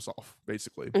and kill himself,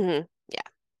 basically. Mhm. Yeah.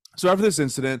 So after this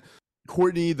incident,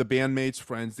 Courtney, the bandmates,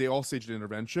 friends, they all staged an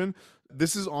intervention.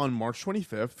 This is on March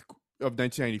 25th of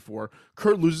 1994.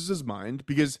 Kurt loses his mind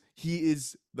because he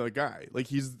is the guy. Like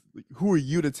he's who are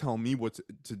you to tell me what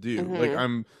to do? Like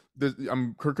Mhm.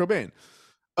 I'm Kurt Cobain.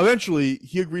 Eventually,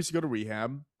 he agrees to go to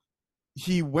rehab.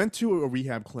 He went to a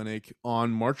rehab clinic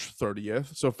on March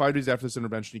 30th. So 5 days after this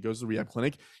intervention, he goes to the rehab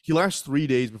clinic. He lasts 3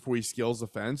 days before he scales the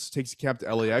fence, takes a cab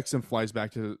to LAX, and flies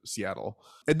back to Seattle.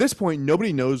 At this point,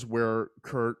 nobody knows where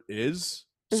Kurt is.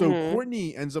 So Mhm.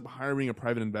 Courtney ends up hiring a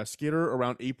private investigator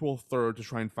around April 3rd to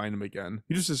try and find him again.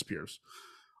 He just disappears.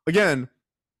 Again,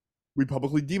 we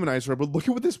publicly demonize her, but look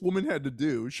at what this woman had to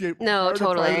do. She No, hired a private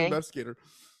totally. investigator.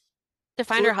 To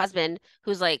find So her husband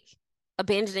who's like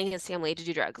abandoning his family to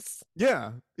do drugs.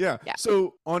 yeah, yeah. Yeah.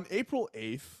 So on April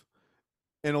 8th,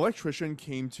 an electrician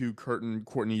came to Kurt and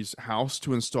Courtney's house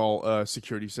to install a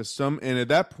security system. And at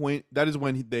that point, that is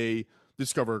when they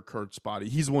discover Kurt's body.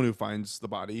 He's the one who finds the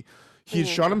body. He had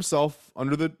Mhm. shot himself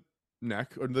under the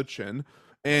neck, under the chin,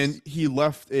 and he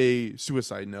left a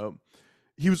suicide note.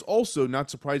 He was also, not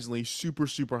surprisingly,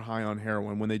 super high on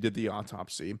heroin when they did the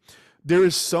autopsy. There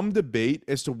is some debate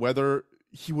as to whether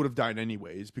he would have died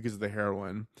anyways because of the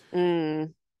heroin.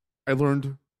 Mm. I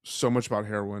learned so much about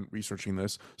heroin researching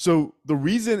this. So the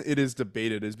reason it is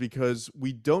debated is because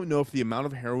we don't know if the amount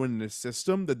of heroin in his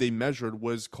system that they measured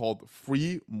was called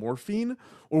free morphine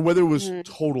or whether it was Mhm.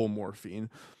 total morphine.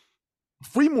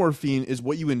 Free morphine is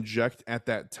what you inject at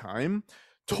that time.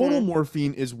 Total Mhm.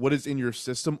 morphine is what is in your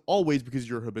system always because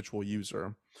you're a habitual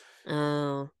user.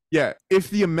 Oh. Yeah, if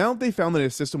the amount they found in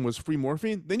his system was free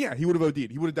morphine, then yeah, he would have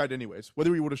OD'd. He would have died anyways.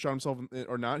 Whether he would have shot himself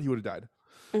or not, he would have died.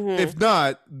 Mhm. If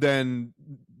not, then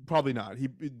probably not.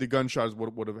 The gunshots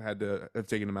would have had to have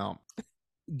taken him out.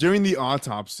 During the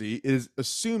autopsy, it is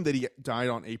assumed that he died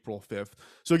on April 5th.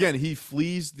 So again, he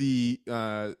flees the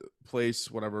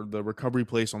place, whatever, the recovery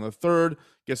place on the 3rd,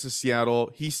 gets to Seattle.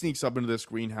 He sneaks up into this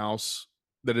greenhouse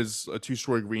that is a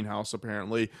 2-story greenhouse,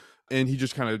 apparently. And he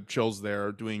just kind of chills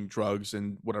there doing drugs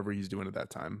and whatever he's doing at that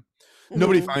time.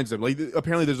 Nobody Hmm. finds him. Like,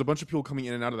 apparently there's a bunch of people coming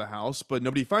in and out of the house, but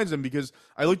nobody finds him because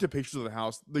I looked at pictures of the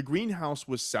house. The greenhouse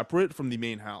was separate from the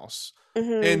main house.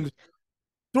 Hmm. And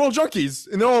they're all junkies,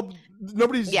 and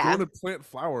nobody's Yeah. going to plant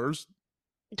flowers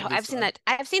this I've seen time. that.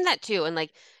 I've seen that too. And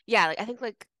like, yeah, like I think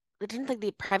like didn't like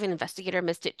the private investigator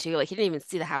missed it too. Like he didn't even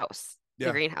see the house, the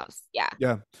Yeah, greenhouse. Yeah.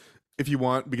 yeah. If you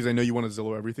want, because I know you want to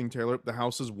Zillow everything, Taylor. The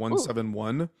house is Ooh.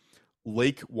 171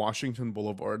 Lake Washington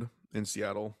Boulevard in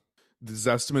Seattle. This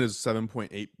estimate is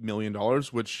 $7.8 million,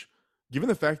 which, given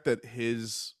the fact that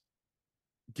his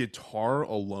guitar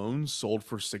alone sold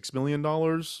for $6 million,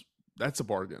 that's a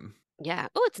bargain. Yeah.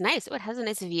 Oh, it's nice. Oh, it has a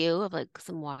nice view of like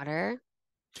some water.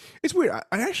 It's weird.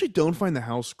 I actually don't find the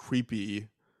house creepy,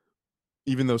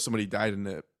 even though somebody died in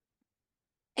it.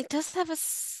 It does have a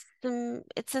some.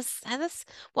 It's a has this.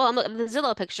 Well, on the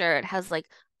Zillow picture, it has like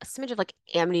a smidge of like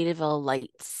Amityville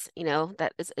lights. You know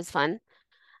that is fun.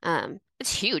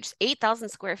 It's huge. 8,000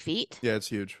 square feet. Yeah, it's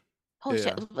huge. Holy Yeah,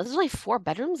 shit! yeah. There's only 4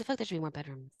 bedrooms. I feel like there should be more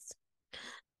bedrooms.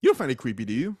 You don't find it creepy,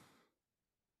 do you?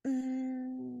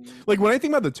 Mm, Like when I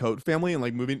think about the Tote family and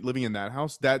like living in that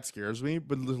house, that scares me.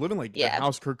 But living like the yeah.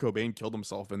 house Kurt Cobain killed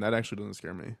himself in, that actually doesn't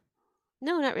scare me.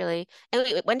 No, not really. And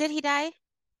wait, when did he die?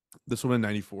 This one in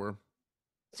 '94,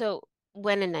 So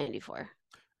when in 94?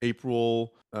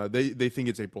 April. They think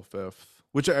it's April 5th,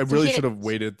 which I So really he should had have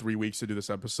waited 3 weeks to do this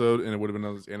episode, and it would have been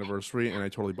on his anniversary, and I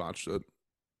totally botched it.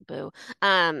 boo.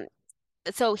 Um,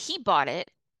 so he bought it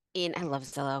in, I love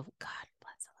Zillow. God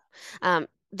bless Zillow.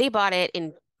 They bought it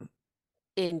in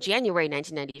January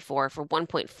 1994 for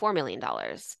 $1.4 million.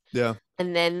 Yeah,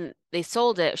 And then she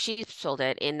sold it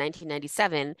in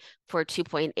 1997 for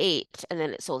 2.8, and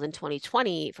then it sold in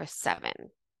 2020 for 7.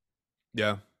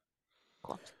 yeah.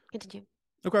 Cool. Continue.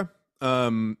 Okay.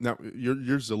 Now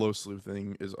your Zillow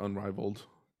sleuthing is unrivaled.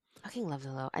 Fucking love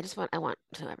Zillow. I want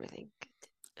to know everything.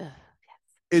 Ugh.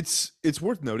 It's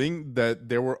worth noting that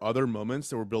there were other moments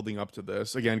that were building up to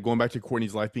this. Again, going back to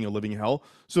Courtney's life being a living hell.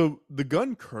 So the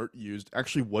gun Kurt used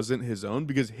actually wasn't his own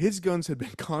because his guns had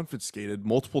been confiscated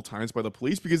multiple times by the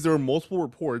police because there were multiple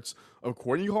reports of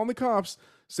Courtney calling the cops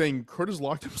saying Kurt has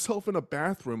locked himself in a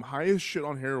bathroom high as shit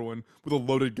on heroin with a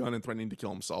loaded gun and threatening to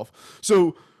kill himself.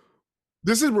 So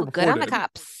this is Well, good on the reported.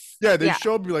 cops. Yeah, they Yeah.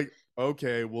 show up and be like,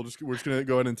 okay, we're just gonna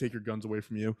go ahead and take your guns away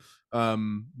from you.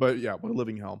 But yeah, what a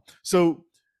living hell. So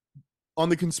on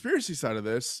the conspiracy side of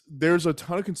this, there's a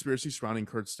ton of conspiracy surrounding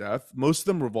Kurt's death. Most of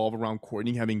them revolve around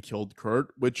Courtney having killed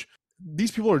Kurt, which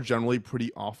these people are generally pretty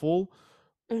awful.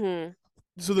 Hmm.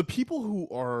 So the people who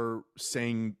are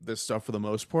saying this stuff for the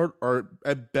most part are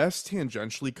at best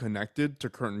tangentially connected to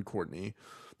Kurt and Courtney.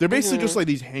 They're basically just Hmm. like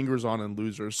these hangers on and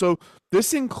losers. So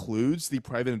this includes the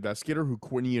private investigator who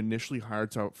Courtney initially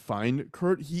hired to find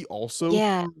Kurt. He also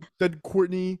Yeah. said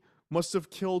Courtney must have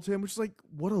killed him, which is like,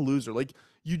 what a loser. Like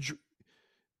you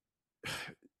I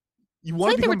feel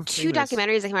want to like there were become two famous.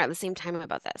 documentaries that came out at the same time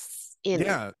about this in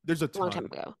Yeah, there's a a long time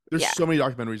ton. ago. There's Yeah. so many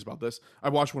documentaries about this. I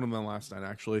watched one of them last night,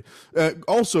 actually.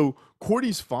 Also,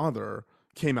 Courtney's father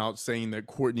came out saying that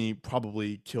Courtney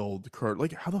probably killed Kurt.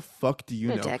 Like, how the fuck do you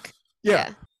What a know? dick. Yeah,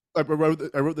 Yeah. I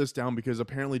wrote this down because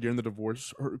apparently during the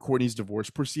divorce, Courtney's divorce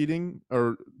proceeding,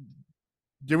 or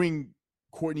during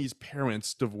Courtney's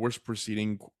parents' divorce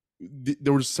proceeding,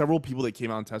 there were several people that came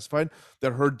out and testified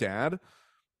that her dad,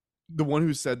 the one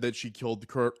who said that she killed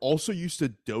Kurt, also used to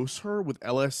dose her with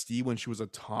LSD when she was a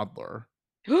toddler.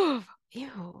 Ew.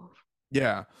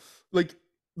 Yeah. Like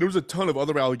there was a ton of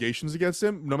other allegations against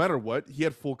him. No matter what, he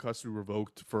had full custody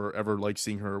revoked for ever like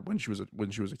seeing her when she was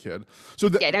a kid. So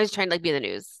Yeah, and I was trying to like be in the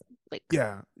news. Like,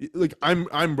 yeah, like I'm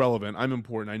relevant. I'm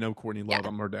important. I know Courtney Love. yeah.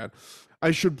 I'm her dad.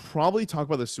 I should probably talk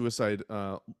about the suicide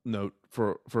note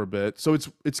for a bit. So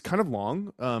it's kind of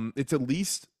long. It's at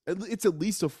least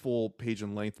a full page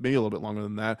in length, maybe a little bit longer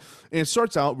than that. And it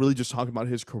starts out really just talking about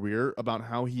his career, about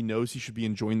how he knows he should be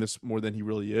enjoying this more than he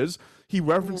really is. He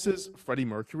references Mhm. Freddie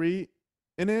Mercury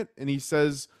in it, and he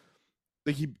says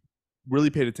like he really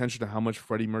paid attention to how much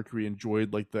Freddie Mercury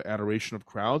enjoyed like the adoration of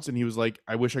crowds, and he was like,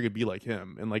 I wish I could be like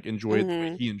him and like enjoy it the way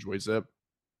Mhm. he enjoys it.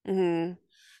 Mhm.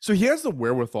 So he has the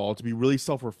wherewithal to be really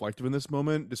self-reflective in this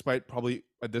moment, despite probably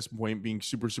at this point being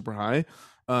super, super high.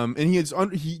 And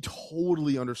he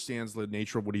totally understands the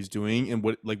nature of what he's doing and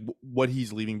what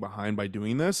he's leaving behind by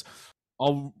doing this.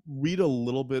 I'll read a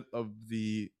little bit of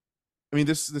the I mean,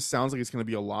 this sounds like it's going to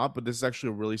be a lot, but this is actually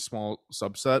a really small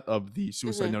subset of the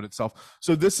suicide Mm-hmm. note itself.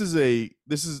 So this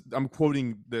is I'm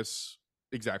quoting this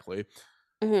exactly.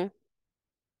 Mm-hmm.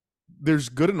 There's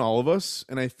good in all of us,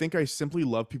 and I think I simply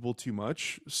love people too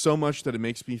much, so much that it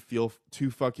makes me feel too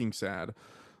fucking sad.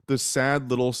 The sad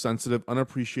little sensitive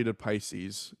unappreciated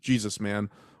Pisces. Jesus, man,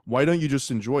 why don't you just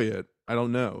enjoy it? I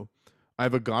don't know. I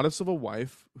have a goddess of a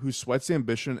wife who sweats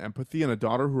ambition and empathy, and a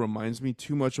daughter who reminds me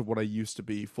too much of what I used to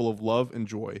be, full of love and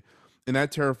joy. And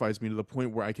that terrifies me to the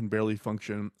point where I can barely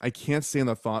function. I can't stand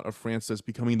the thought of Francis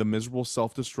becoming the miserable,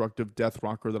 self destructive death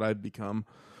rocker that I've become.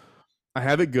 I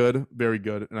have it good, very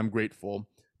good, and I'm grateful.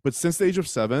 But since the age of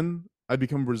 7, I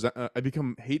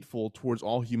become hateful towards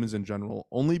all humans in general,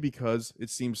 only because it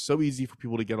seems so easy for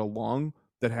people to get along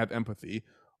that have empathy.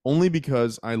 Only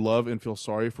because I love and feel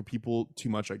sorry for people too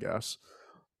much, I guess.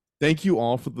 Thank you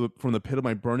all from the pit of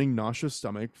my burning, nauseous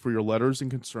stomach for your letters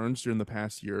and concerns during the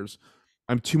past years.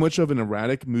 I'm too much of an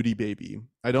erratic, moody baby.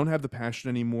 I don't have the passion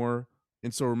anymore,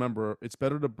 and so remember, it's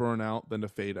better to burn out than to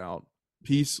fade out.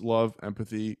 Peace, love,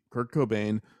 empathy. Kurt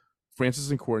Cobain,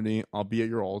 Francis and Courtney. I'll be at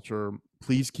your altar.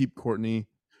 Please keep Courtney.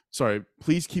 Sorry,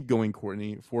 please keep going,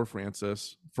 Courtney, for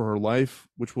Francis, for her life,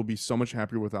 which will be so much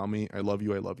happier without me. I love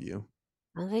you. I love you.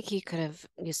 I think he could have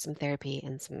used some therapy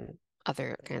and some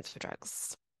other kinds of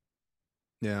drugs.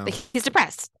 Yeah, Like he's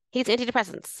depressed. He's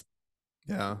antidepressants.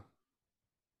 yeah.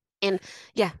 And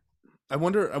yeah. I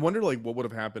wonder like what would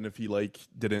have happened if he like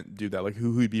didn't do that, like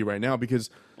who he'd be right now, because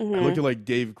I look Mm-hmm. at like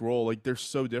Dave Grohl, like they're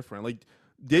so different. Like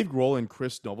Dave Grohl and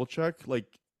Chris Novacek, like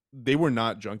they were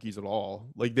not junkies at all.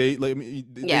 Like I mean,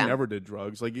 they Yeah. never did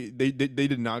drugs. Like they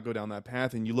did not go down that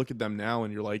path, and you look at them now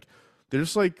and you're like they're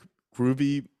just like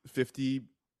groovy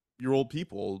 50-year-old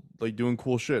people like doing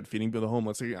cool shit, feeding to the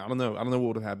homeless. Like, I don't know what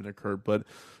would have happened to Kurt, but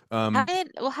um How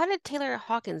did Taylor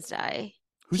Hawkins die?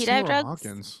 who's He died of Taylor drugs?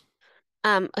 Hawkins?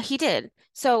 He did.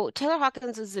 So Taylor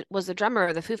Hawkins was the drummer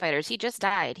of the Foo Fighters. He just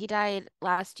died. He died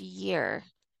last year,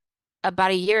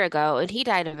 about a year ago, and he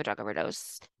died of a drug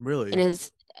overdose. And Really?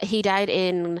 his he died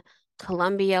in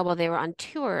Colombia while they were on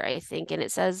tour, I think. And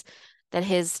it says that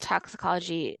his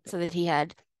toxicology, so that he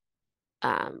had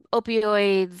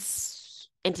opioids,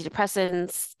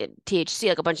 antidepressants, THC,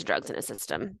 like a bunch of drugs in his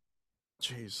system.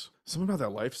 Jeez, something about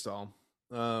that lifestyle.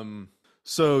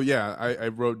 So yeah, I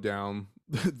wrote down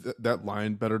that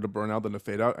line, better to burn out than to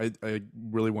fade out. I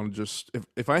really want to just,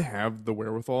 if I have the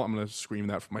wherewithal, I'm gonna scream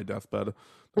that from my deathbed.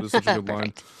 That is such a good line.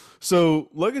 Perfect. So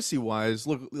legacy wise,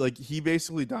 look, like he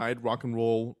basically died rock and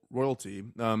roll royalty.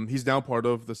 He's now part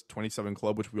of this 27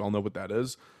 Club, which we all know what that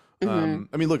is. Hmm.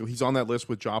 I mean, look, he's on that list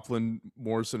with Joplin,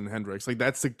 Morrison, and Hendrix. Like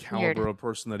that's the caliber Weird. of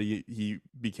person that he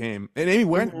became. And Amy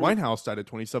Hmm. Winehouse died at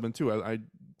 27 too. I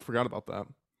forgot about that.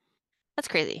 That's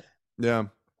crazy. Yeah,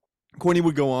 Courtney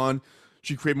would go on.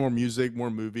 She'd create more music, more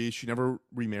movies. She never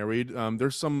remarried.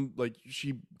 There's some like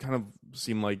she kind of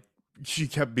seemed like she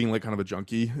kept being like kind of a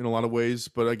junkie in a lot of ways.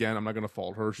 But again, I'm not gonna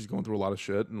fault her. She's going through a lot of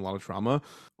shit and a lot of trauma.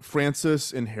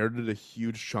 Francis inherited a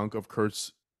huge chunk of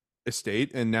Kurt's estate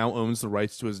and now owns the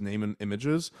rights to his name and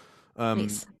images. Um,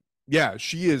 Nice. yeah,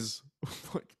 she is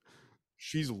like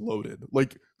she's loaded.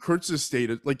 Like Kurt's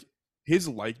estate, like his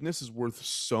likeness is worth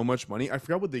so much money. I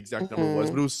forgot what the exact number was,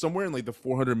 Hmm. but it was somewhere in like the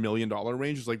 $400 million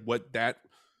range. Is like what that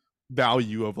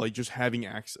value of like just having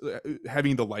access,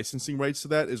 having the licensing rights to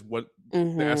that is what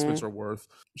the estimates Hmm. are worth.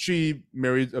 She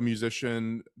married a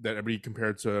musician that everybody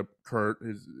compared to Kurt.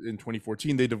 In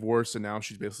 2014, they divorced, and now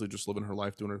she's basically just living her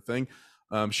life, doing her thing.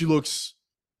 She looks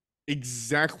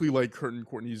exactly like Kurt and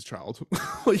Courtney's child,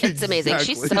 like It's amazing.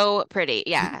 She's exactly. so pretty.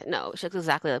 Yeah, no, she looks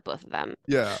exactly like both of them.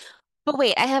 Yeah, But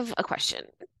wait, I have a question.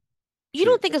 You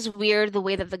don't shoot. think it's weird the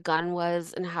way that the gun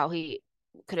was and how he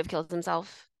could have killed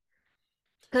himself?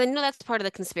 Because I know that's part of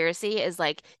the conspiracy is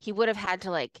like he would have had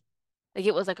to like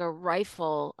it was like a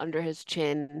rifle under his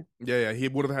chin. Yeah, he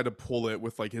would have had to pull it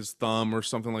with like his thumb or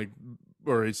something like,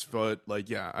 or his foot. Like,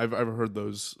 yeah, I've heard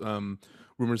those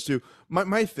rumors too.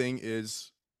 My thing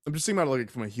is, I'm just thinking about it like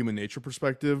from a human nature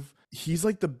perspective. He's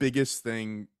like the biggest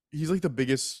thing. He's like the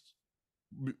biggest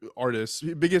artist,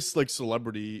 biggest like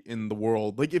celebrity in the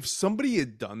world. Like, if somebody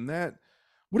had done that,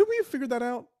 wouldn't we have figured that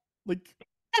out? Like,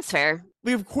 That's fair.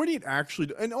 like if Courtney had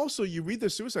actually, and also you read the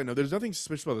suicide note, there's nothing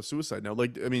suspicious about the suicide note.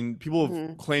 Like, I mean, people have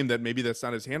Hmm. claimed that maybe that's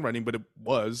not his handwriting, but it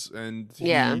was, and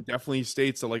Yeah. he definitely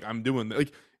states that like I'm doing that.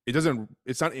 Like, it doesn't,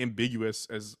 it's not ambiguous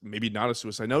as maybe not a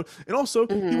suicide note. And also,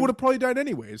 he would Hmm. have probably died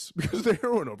anyways because of the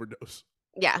heroin overdose.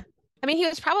 Yeah. I mean, he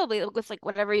was probably with like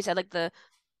whatever you said, like the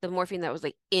morphine that was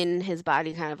like in his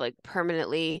body kind of like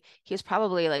permanently. He was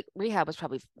probably like rehab was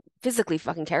probably physically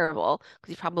fucking terrible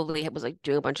because he probably was like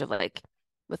doing a bunch of like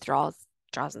withdrawals.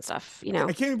 jaws and stuff, I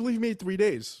can't even believe he made 3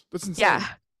 days. That's insane. Yeah,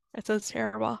 that sounds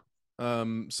terrible.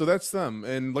 So that's them.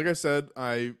 And like I said,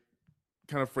 I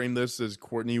kind of framed this as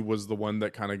Courtney was the one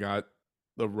that kind of got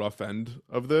the rough end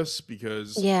of this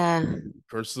because Yeah.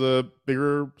 Kurt's the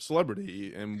bigger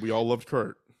celebrity, and we all loved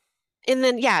Kurt. And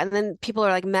then people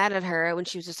are like mad at her when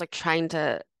she was just like trying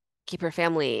to keep her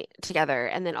family together.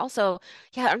 And then also,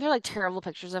 yeah, aren't there like terrible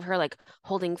pictures of her like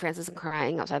holding Francis and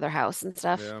crying outside their house and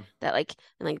stuff Yeah, that like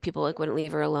and like people like wouldn't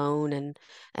leave her alone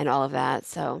and all of that.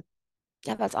 So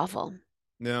yeah, that's awful.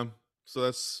 yeah. So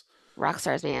that's Rock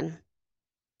stars, man.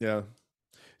 yeah.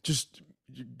 Just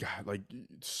God, like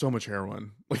so much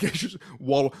heroin. Like I just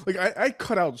wall. Like I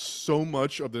cut out so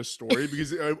much of this story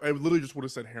because I literally just would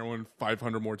have said heroin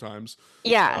 500 more times.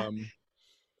 Yeah. Um.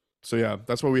 So yeah,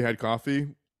 that's why we had coffee.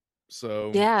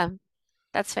 So Yeah,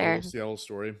 that's a little fair. Seattle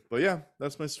story. But yeah,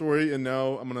 that's my story. And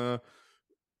now I'm gonna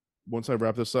once I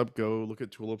wrap this up, go look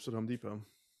at tulips at Home Depot.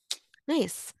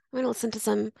 Nice. I'm gonna listen to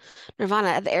some Nirvana.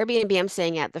 At the Airbnb I'm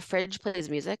staying at, the fridge plays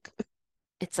music.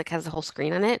 It's like has a whole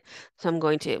screen on it. So I'm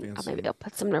going to maybe Fancy. I'll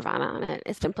put some Nirvana on it.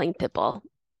 It's been playing Pitbull.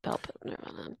 But I'll put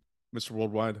Nirvana on. Mr.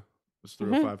 Worldwide. Mr.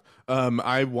 Hmm. 05.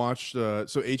 I watched so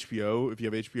HBO, if you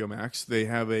have HBO Max, they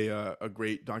have a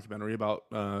great documentary about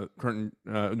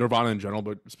Nirvana in general,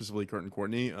 but specifically Kurt and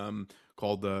Courtney,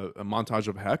 called A Montage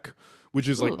of Heck, which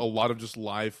is like a Ooh. lot of just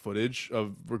live footage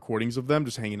of recordings of them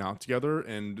just hanging out together.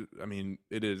 And I mean,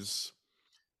 it is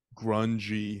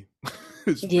grungy.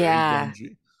 It's very Yeah.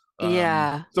 grungy.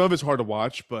 Yeah. Some of it's hard to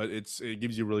watch, but it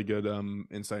gives you really good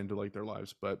insight into like their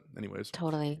lives. But anyways,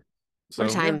 Totally. What a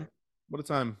so yeah, time. what a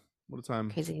time. What a time.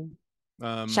 Crazy.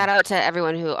 Shout Um, out to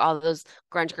everyone all those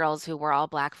grunge girls who were all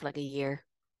black for like a year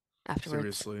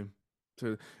afterwards. seriously,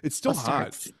 to it's still Bless their hot.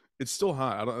 hearts. It's still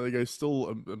hot. I don't like.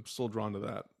 I'm still drawn to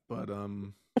that. But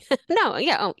No,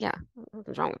 yeah, oh yeah.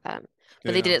 Nothing's wrong with that.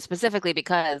 But they yeah. did it specifically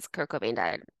because Kurt Cobain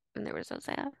died and they were so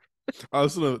sad. I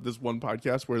listened to this one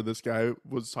podcast where this guy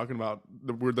was talking about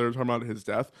where they were talking about his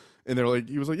death, and they're like,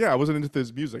 he was like, "Yeah, I wasn't into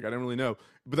his music. I didn't really know."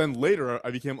 But then later, I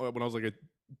became when I was like a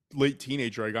late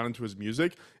teenager, I got into his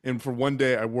music, and for one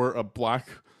day, I wore a black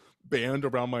band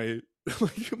around my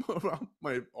like around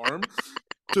my arm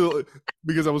to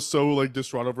because I was so like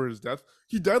distraught over his death.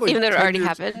 He died like Even though it 10 already years.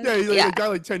 happened. Yeah, he Yeah. like, died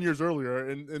like 10 years earlier,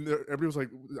 and everybody was like,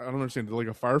 "I don't understand. Did like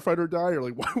a firefighter die, or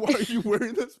like why are you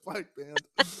wearing this black band?"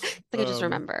 Like I just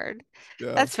remembered.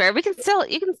 Yeah, That's fair. You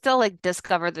can still like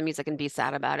discover the music and be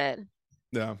sad about it,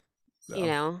 yeah, you yeah.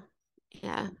 know?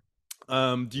 Yeah.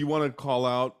 Do you want to call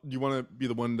out? Do you want to be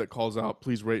the one that calls out?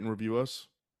 Please rate and review us.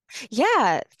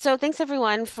 Yeah. So thanks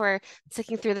everyone for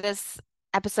sticking through this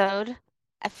episode.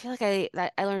 I feel like I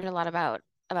learned a lot about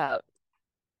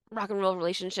rock and roll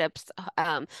relationships.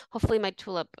 Hopefully my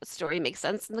tulip story makes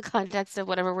sense in the context of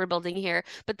whatever we're building here.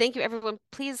 But thank you, everyone.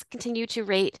 Please continue to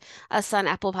rate us on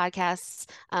Apple Podcasts.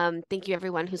 Thank you,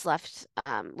 everyone who's left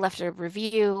a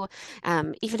review.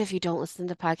 Even if you don't listen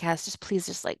to podcasts, just please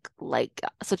just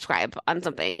subscribe on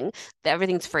something.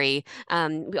 Everything's free.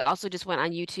 We also just went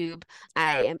on YouTube.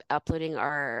 I am uploading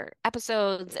our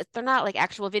episodes. They're not like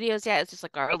actual videos yet. It's just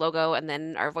like our logo and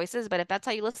then our voices. But if that's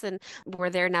how you listen, we're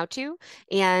there now too.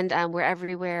 And we're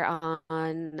everywhere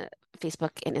on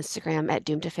Facebook and Instagram at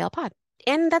Doomed to Fail Pod.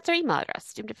 And that's our email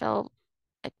address, doomed to fail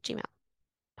at Gmail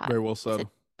pod. Very well Is said. it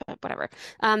whatever?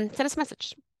 Send us a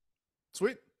message.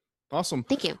 Sweet, awesome.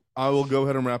 Thank you. I will go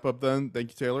ahead and wrap up then. Thank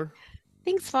you, Taylor.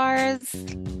 Thanks, Fars.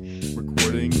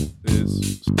 Recording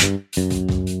is.